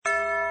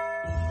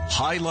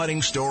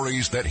highlighting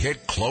stories that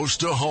hit close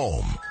to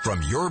home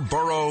from your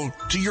borough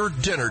to your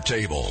dinner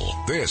table.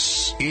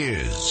 This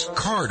is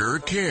Carter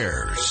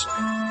Cares.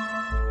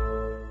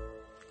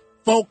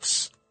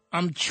 Folks,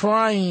 I'm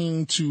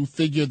trying to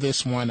figure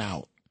this one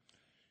out.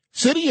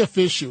 City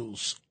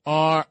officials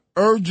are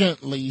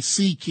urgently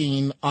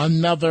seeking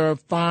another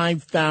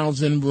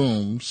 5,000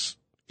 rooms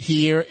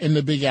here in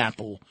the Big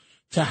Apple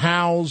to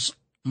house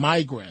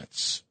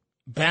migrants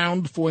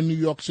bound for New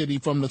York City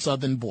from the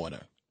southern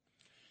border.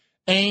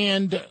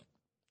 And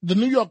the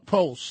New York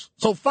Post,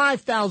 so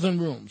 5,000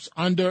 rooms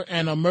under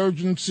an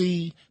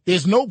emergency,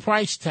 there's no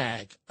price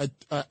tag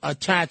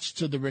attached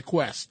to the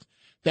request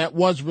that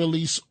was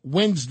released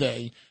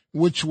Wednesday,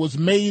 which was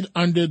made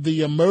under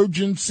the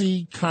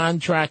emergency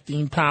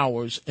contracting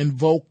powers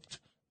invoked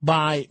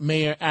by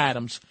Mayor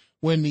Adams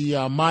when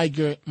the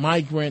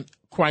migrant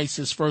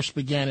crisis first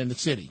began in the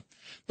city.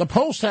 The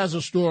Post has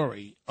a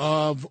story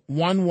of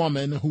one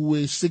woman who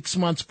is 6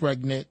 months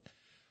pregnant,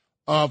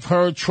 of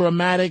her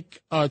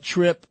traumatic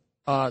trip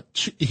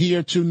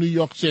here to New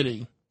York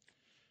City.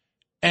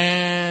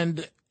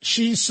 And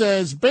she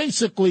says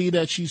basically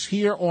that she's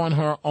here on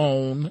her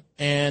own,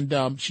 and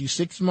she's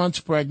 6 months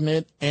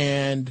pregnant,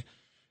 and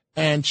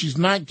she's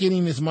not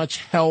getting as much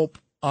help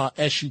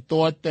as she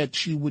thought that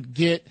she would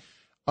get.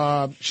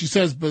 She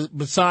says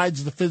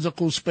besides the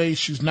physical space,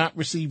 she's not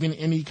receiving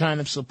any kind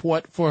of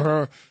support for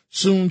her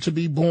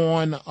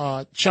soon-to-be-born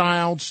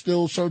child,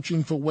 still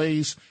searching for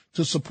ways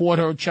to support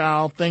her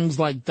child, things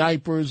like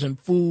diapers and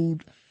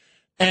food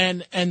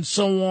and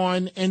so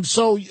on. And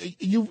so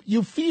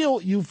you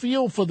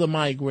feel for the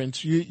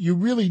migrants. You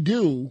really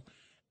do.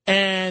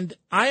 And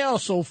I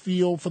also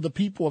feel for the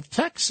people of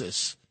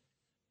Texas.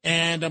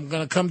 And I'm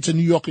going to come to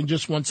New York in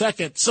just 1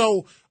 second.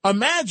 So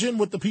imagine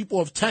what the people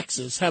of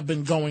Texas have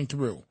been going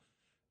through,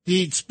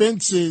 the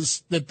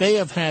expenses that they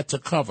have had to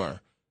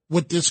cover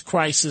with this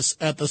crisis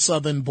at the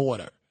southern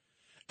border.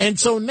 And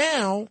so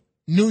now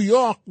New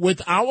York,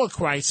 with our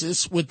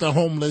crisis, with the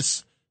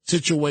homeless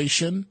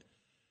situation,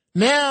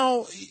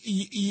 now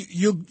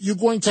you're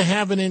going to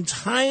have an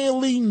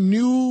entirely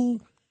new,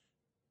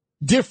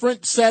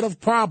 different set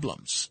of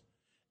problems.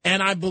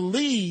 And I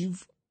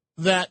believe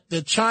that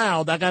the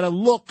child, I got to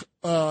look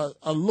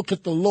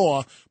at the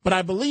law, but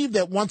I believe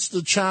that once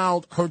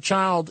her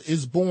child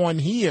is born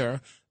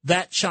here,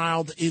 that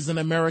child is an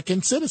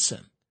American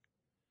citizen,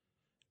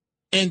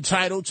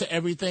 entitled to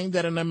everything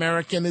that an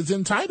American is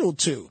entitled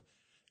to.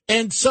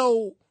 And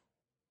so,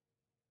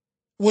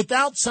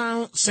 without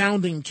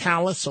sounding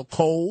callous or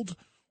cold,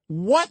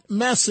 what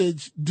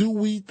message do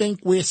we think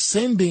we're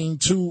sending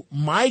to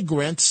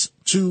migrants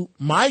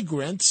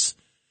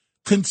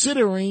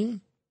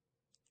considering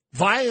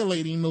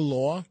violating the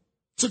law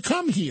to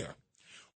come here?